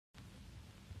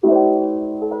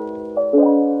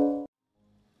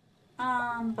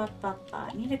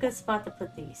I need a good spot to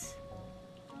put these.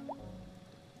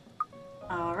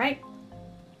 Alright.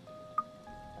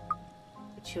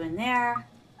 Put you in there.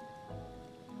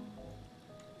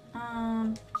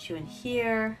 Put you in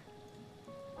here.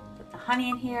 Put the honey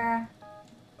in here.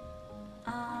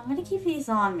 I'm gonna keep these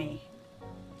on me.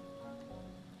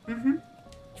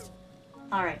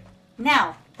 Alright.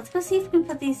 Now, let's go see if we can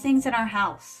put these things in our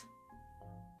house.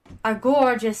 Our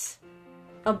gorgeous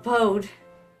abode.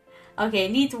 Okay,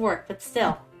 it needs work, but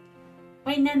still.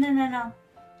 Wait, no.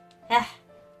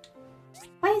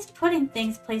 Why is putting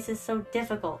things places so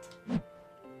difficult?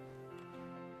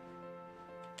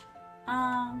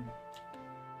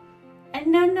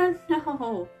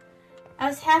 No. I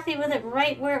was happy with it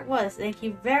right where it was. Thank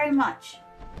you very much.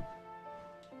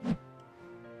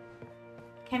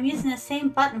 Okay, I'm using the same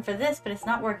button for this, but it's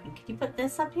not working. Can you put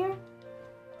this up here?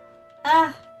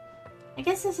 I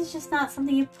guess this is just not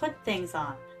something you put things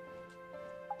on.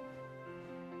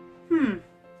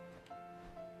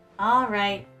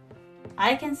 Alright.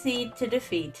 I concede to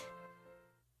defeat.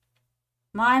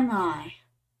 My.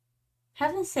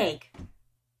 Heaven's sake.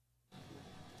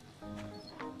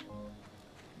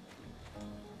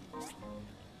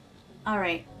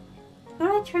 Alright. Who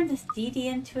do I turn this DD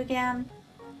into again?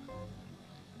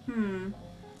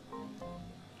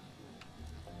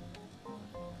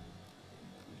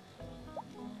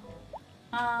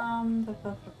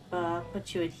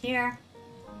 Put you in here.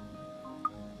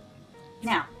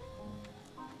 Now.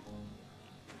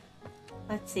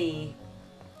 Let's see.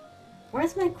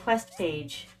 Where's my quest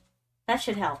page? That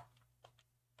should help.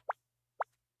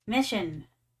 Mission.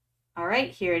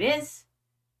 Alright, here it is.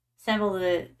 Assemble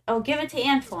the... Oh, give it to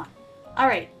Antoine.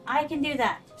 Alright, I can do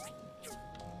that.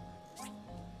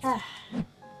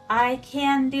 I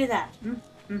can do that.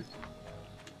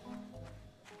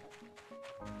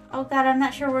 Oh god, I'm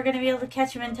not sure we're gonna be able to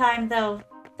catch him in time, though.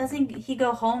 Doesn't he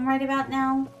go home right about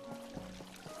now?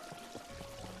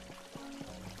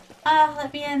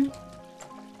 Let me in.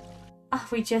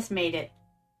 We just made it.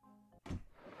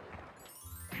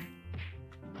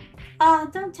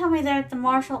 Don't tell me they're at the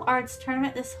martial arts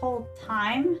tournament this whole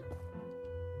time.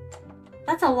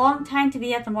 That's a long time to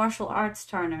be at the martial arts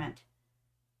tournament.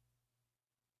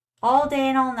 All day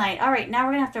and all night. Alright, now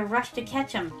we're gonna have to rush to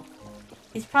catch him.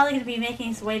 He's probably gonna be making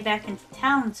his way back into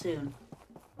town soon.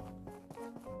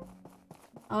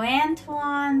 Oh,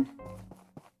 Antoine.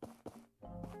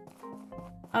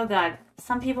 Oh god,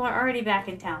 some people are already back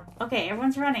in town. Okay,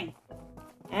 everyone's running.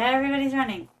 Everybody's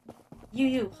running.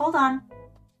 You, hold on.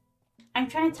 I'm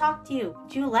trying to talk to you.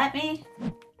 Do you let me?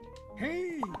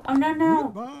 Hey! Oh, no.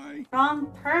 Goodbye.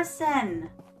 Wrong person.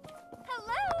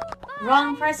 Hello! Bye.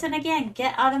 Wrong person again.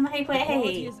 Get out of my The quality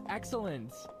way. is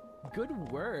excellent. Good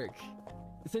work.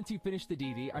 Since you finished the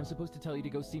DD, I'm supposed to tell you to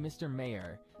go see Mr.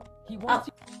 Mayor. He wants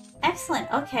you... Excellent.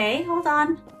 Okay, hold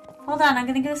on. I'm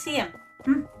gonna go see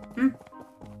him.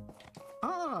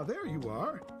 Ah, there you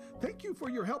are. Thank you for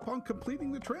your help on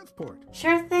completing the transport.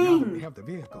 Sure Now that we thing. have the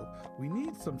vehicle, we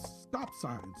need some stop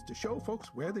signs to show folks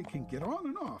where they can get on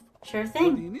and off. Sure For the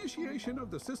thing. initiation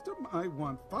of the system, I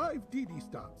want 5 DD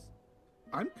stops.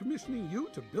 I'm commissioning you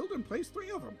to build and place 3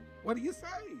 of them. What do you say?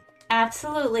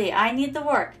 Absolutely. I need the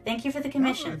work. Thank you for the Now that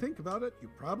I commission. think about it,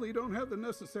 you probably don't have the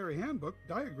necessary handbook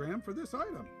diagram for this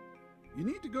item. You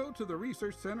need to go to the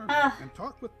research center and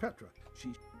talk with Petra.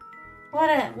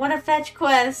 What a fetch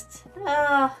quest.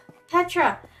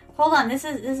 Petra. Hold on. This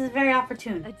is very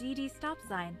opportune. A DD stop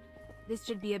sign. This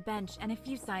should be a bench and a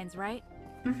few signs, right?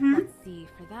 Mm-hmm. Let's see.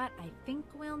 For that, I think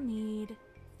we'll need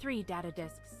 3 data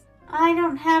disks. I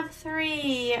don't have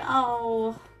 3.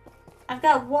 Oh. I've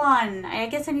got 1. I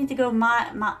guess I need to go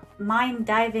mine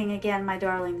diving again, my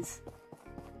darlings.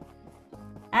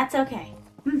 That's okay.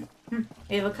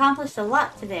 We've accomplished a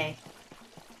lot today.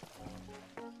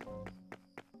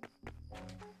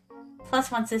 Plus,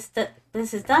 once this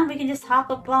is done, we can just hop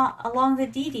up along the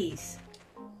DDs.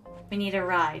 We need a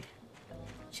ride.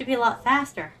 Should be a lot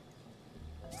faster.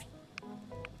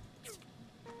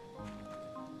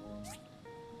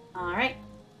 Alright.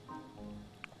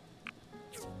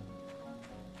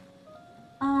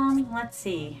 Let's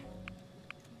see.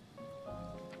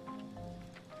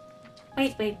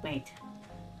 Wait. Am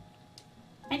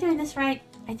I doing this right?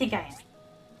 I think I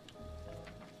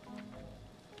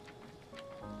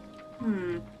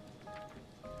am.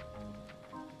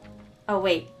 Oh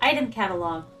wait, item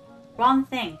catalog. Wrong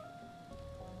thing.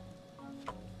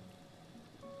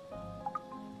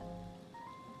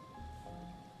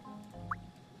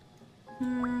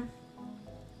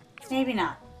 Maybe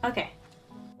not. Okay.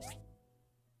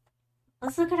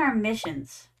 Let's look at our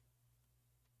missions.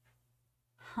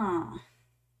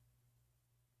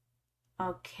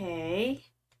 Okay.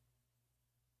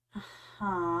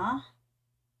 Uh-huh.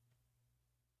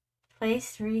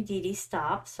 Place 3 DD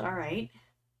stops. Alright.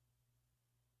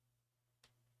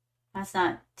 That's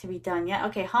not to be done yet.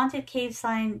 Okay, haunted cave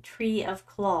sign, tree of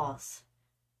claws.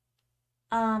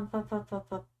 Alright.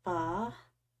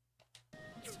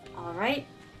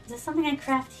 Is there something I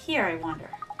craft here, I wonder?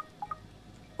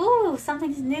 Ooh,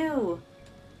 something's new.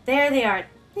 There they are.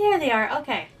 There they are.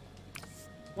 Okay.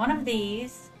 One of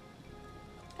these.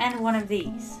 And one of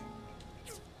these.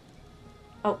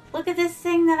 Oh, look at this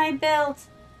thing that I built.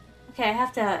 Okay, I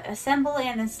have to assemble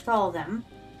and install them.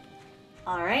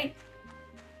 Alright.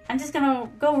 I'm just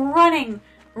gonna go running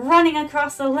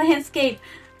across the landscape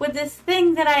with this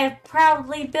thing that I have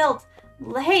proudly built.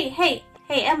 Hey,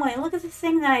 Emily, look at this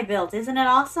thing that I built. Isn't it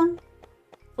awesome?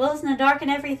 Glows in the dark and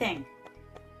everything.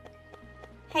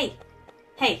 Hey,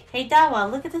 Dawa,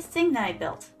 look at this thing that I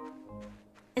built.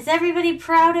 Is everybody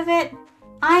proud of it?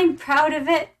 I'm proud of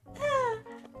it.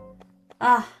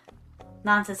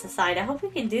 Nonsense aside, I hope we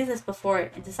can do this before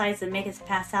it decides to make us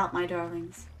pass out, my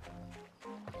darlings.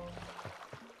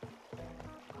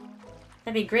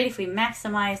 That'd be great if we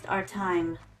maximized our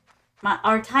time.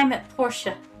 Our time at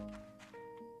Portia.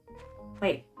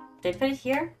 Wait, did I put it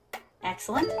here?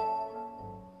 Excellent.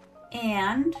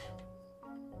 And...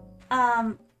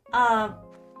 Hello.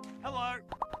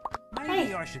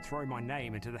 Maybe I should throw my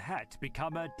name into the hat to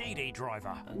become a DD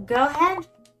driver. Go ahead.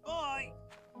 Bye.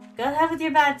 Go ahead with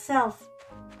your bad self.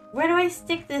 Where do I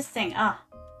stick this thing? Ah,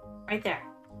 right there.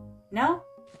 No?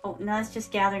 Oh, no, it's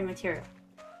just gathering material.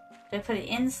 Do I put it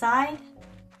inside?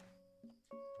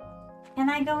 Can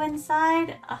I go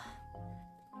inside?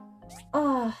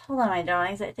 Oh, hold on, my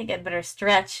darlings. I think I'd better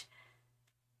stretch.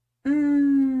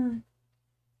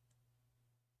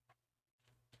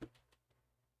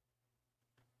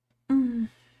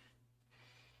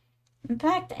 In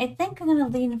fact, I think I'm going to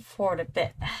lean forward a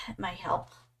bit. It might help.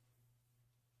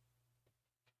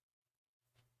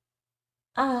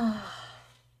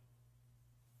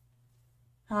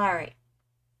 Alright.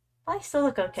 Well, I still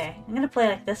look okay. I'm going to play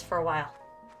like this for a while.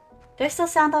 Do I still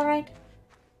sound alright?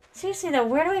 Seriously though,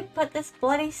 where do I put this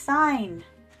bloody sign?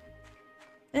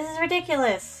 This is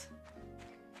ridiculous.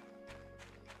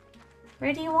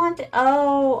 Where do you want it?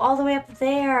 Oh, all the way up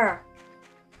there.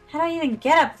 How do I even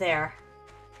get up there?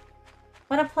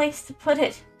 What a place to put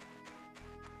it.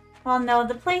 Well, no,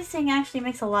 the placing actually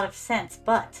makes a lot of sense,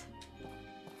 but...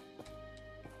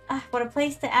 what a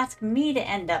place to ask me to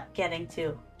end up getting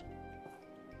to.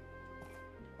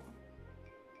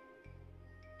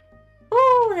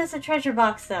 Ooh, there's a treasure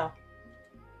box, though.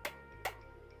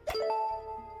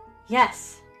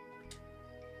 Yes.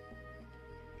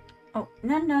 Oh,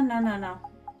 no.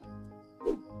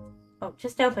 Oh,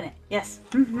 just open it. Yes.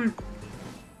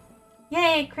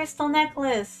 Yay, crystal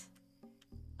necklace.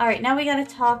 Alright, now we gotta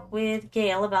talk with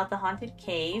Gale about the haunted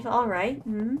cave. Alright.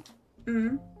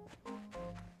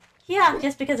 Yeah,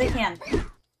 just because I can.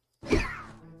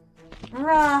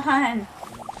 Run!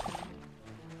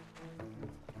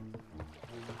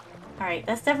 Alright,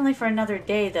 that's definitely for another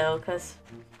day, though, because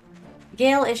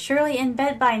Gale is surely in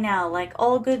bed by now, like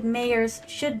all good mayors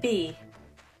should be.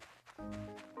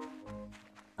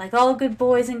 Like all good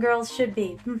boys and girls should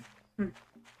be.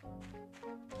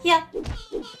 Yeah.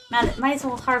 Might as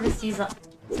well harvest these up,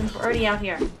 since we're already out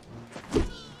here.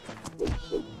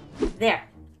 There.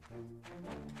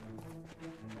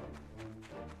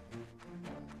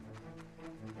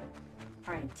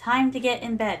 Alright, time to get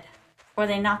in bed before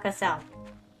they knock us out.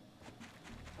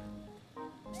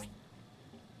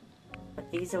 Put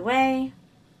these away.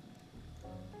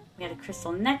 We got a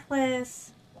crystal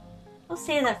necklace. We'll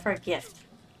save that for a gift.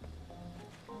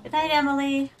 Good night,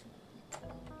 Emily.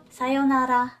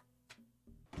 Sayonara.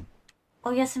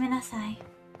 Oyasumi nasai.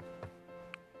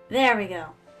 There we go.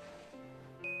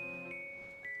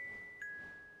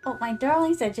 Oh, my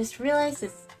darlings, I just realized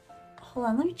it's... Hold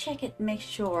on, let me check it and make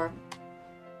sure.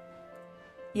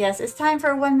 Yes, it's time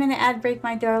for a 1-minute ad break,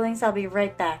 my darlings. I'll be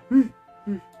right back.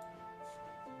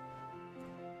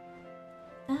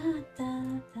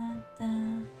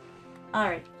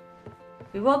 Alright.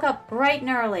 We woke up bright and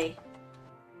early.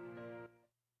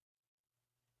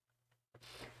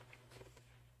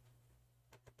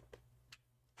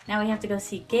 Now we have to go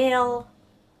see Gale.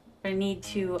 We need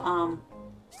to,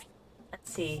 let's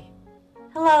see.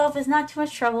 Hello, if it's not too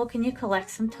much trouble, can you collect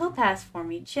some topaz for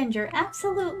me? Ginger,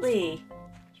 absolutely.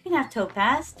 You can have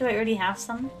topaz. Do I already have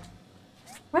some?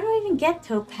 Where do I even get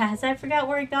topaz? I forgot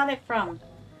where I got it from.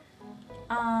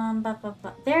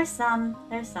 There's some.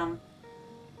 There's some.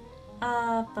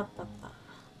 How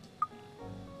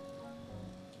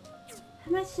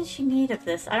much does she need of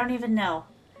this? I don't even know.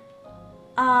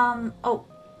 Oh.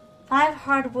 5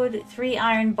 hardwood, 3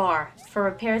 iron bar for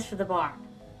repairs for the bar.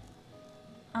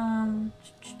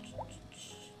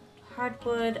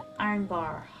 Hardwood, iron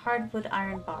bar. Hardwood,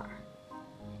 iron bar.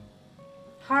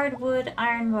 Hardwood,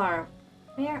 iron bar.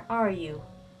 Where are you?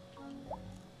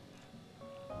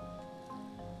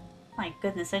 My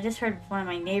goodness, I just heard one of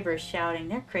my neighbors shouting.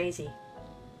 They're crazy.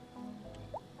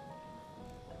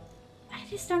 I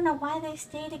just don't know why they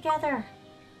stay together.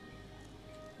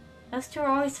 Those two are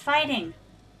always fighting.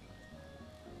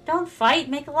 Don't fight,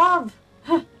 make love.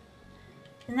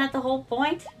 Isn't that the whole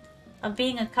point of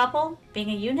being a couple, being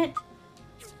a unit?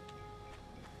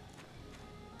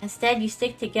 Instead, you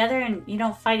stick together and you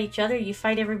don't fight each other, you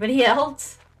fight everybody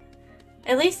else.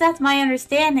 At least that's my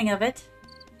understanding of it.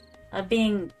 Of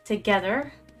being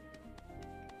together.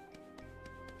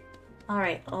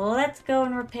 Alright, let's go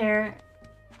and repair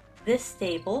this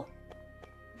stable.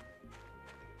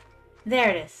 There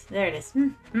it is. There it is.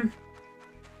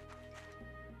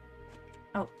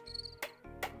 Oh.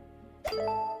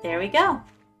 There we go.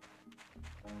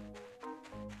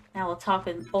 Now we'll talk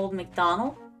with old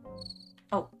McDonald.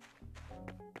 Oh.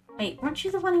 Wait, weren't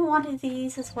you the one who wanted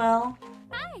these as well?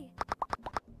 Hi.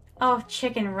 Oh,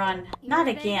 chicken run. Not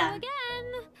again.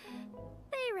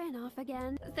 They ran off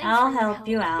again. Thanks I'll for your help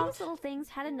you out. These little things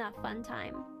had enough fun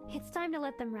time. It's time to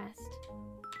let them rest.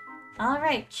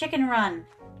 Alright, chicken run.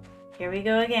 Here we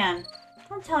go again.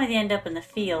 Don't tell me they end up in the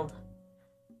field.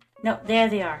 No, there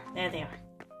they are. There they are.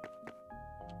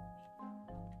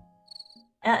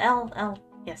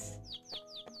 Yes.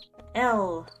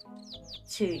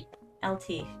 L2.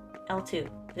 L2.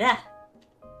 Yeah.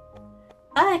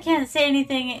 I can't say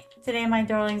anything today, my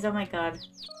darlings. Oh my god.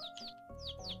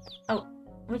 Oh,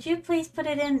 would you please put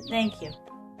it in? Thank you.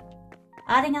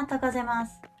 Arigatou gozaimasu.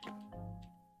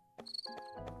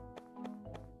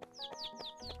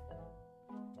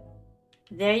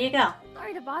 There you go.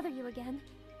 Sorry to bother you again.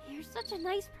 You're such a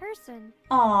nice person.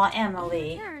 Aw,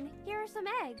 Emily. In return, here are some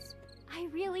eggs. I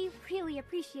really, really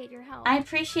appreciate your help. I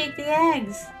appreciate the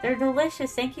eggs. They're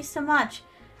delicious. Thank you so much.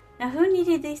 Now, who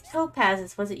needed these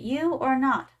topazes? Was it you or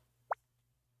not?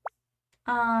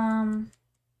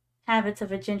 Habits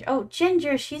of a ginger. Oh,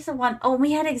 Ginger, she's the one. Oh,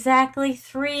 we had exactly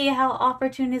 3. How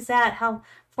opportune is that? How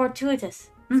fortuitous.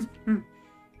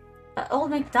 But Old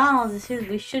McDonald is who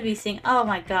we should be seeing. Oh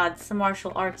my god, it's the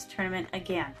martial arts tournament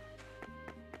again.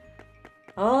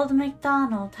 Old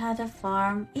MacDonald had a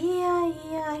farm,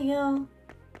 E-I-E-I-O.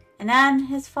 And on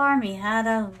his farm he had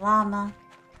a llama,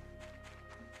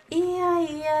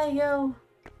 E-I-E-I-O.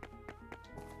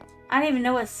 I don't even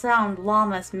know what sound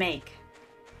llamas make.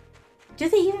 Do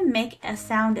they even make a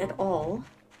sound at all?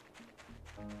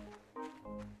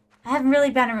 I haven't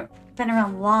really been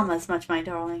around llamas much, my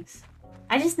darlings.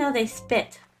 I just know they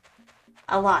spit.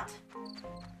 A lot.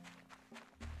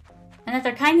 And that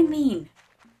they're kind of mean.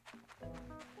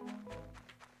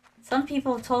 Some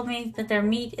people have told me that their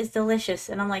meat is delicious,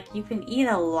 and I'm like, you can eat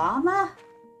a llama?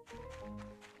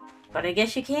 But I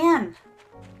guess you can.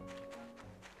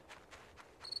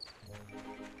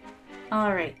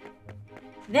 Alright.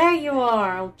 There you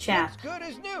are, old chap. Looks good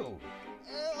as new.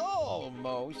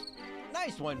 Almost.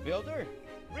 Nice one, Builder.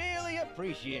 Really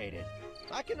appreciate it.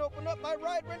 I can open up my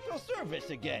ride rental service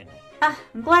again. Ah,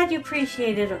 I'm glad you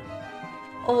appreciate it,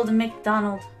 old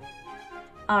McDonald.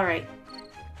 Alright.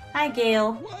 Hi,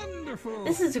 Gail. Wonderful.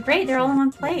 This is great. They're all in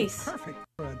one place. Perfect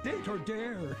for a date or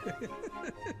dare.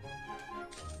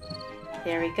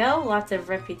 There we go. Lots of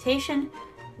reputation.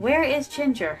 Where is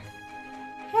Ginger?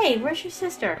 Hey, where's your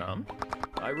sister?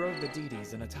 I rode the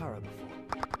Dee-Dees in Atara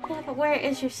before. Yeah, but where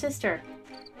is your sister?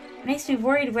 It makes me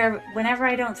worried whenever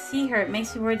I don't see her, it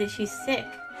makes me worried that she's sick.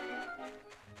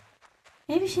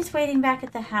 Maybe she's waiting back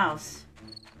at the house.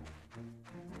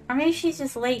 Or maybe she's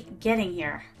just late getting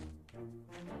here.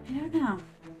 I don't know.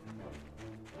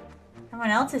 Everyone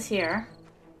else is here.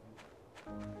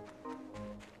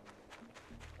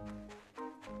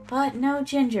 But no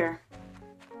Ginger.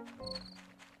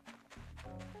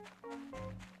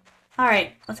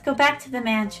 Alright, let's go back to the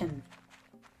mansion.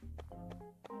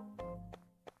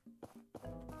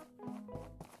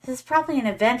 This is probably an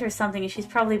event or something, and she's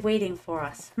probably waiting for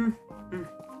us.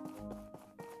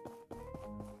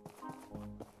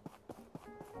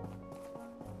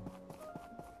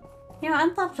 You know,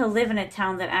 I'd love to live in a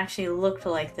town that actually looked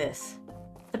like this.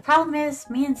 The problem is,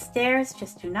 me and stairs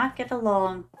just do not get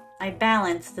along. My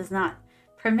balance does not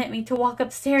permit me to walk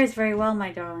upstairs very well,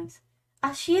 my darlings.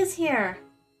 Ah, she is here.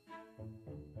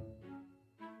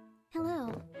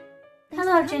 Hello.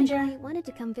 Hello, Ginger. I wanted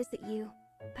to come visit you,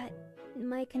 but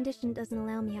my condition doesn't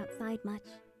allow me outside much.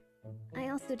 I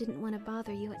also didn't want to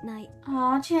bother you at night.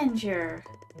 Aw, Ginger.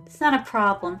 It's not a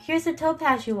problem. Here's the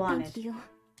topaz you wanted. Thank you.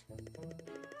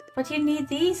 What do you need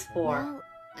these for? Well,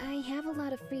 I have a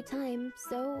lot of free time,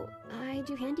 so I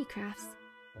do handicrafts.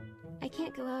 I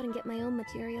can't go out and get my own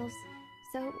materials,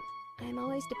 so I'm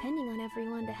always depending on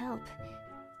everyone to help.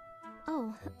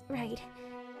 Oh, right.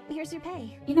 Here's your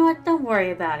pay. You know what? Don't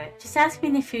worry about it. Just ask me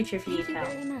in the future if you need help.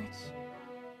 Thank you very much.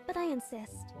 But I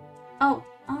insist. Oh,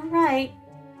 alright.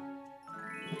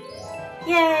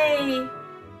 Yay!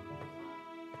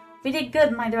 We did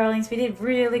good, my darlings. We did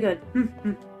really good.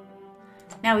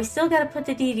 Now, we still gotta put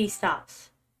the DD stops.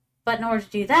 But in order to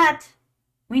do that,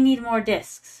 we need more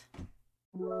discs.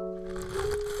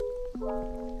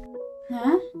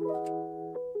 Huh?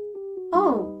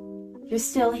 Oh, you're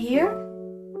still here?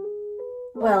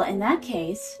 Well, in that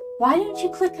case, why don't you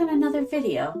click on another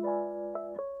video?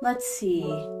 Let's see.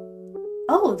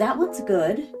 Oh, that one's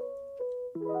good.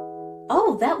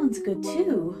 Oh, that one's good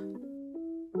too.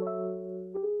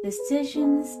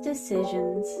 Decisions,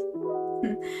 decisions.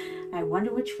 I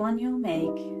wonder which one you'll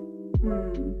make.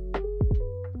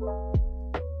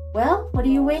 Well, what are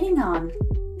you waiting on?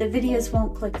 The videos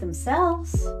won't click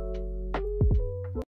themselves.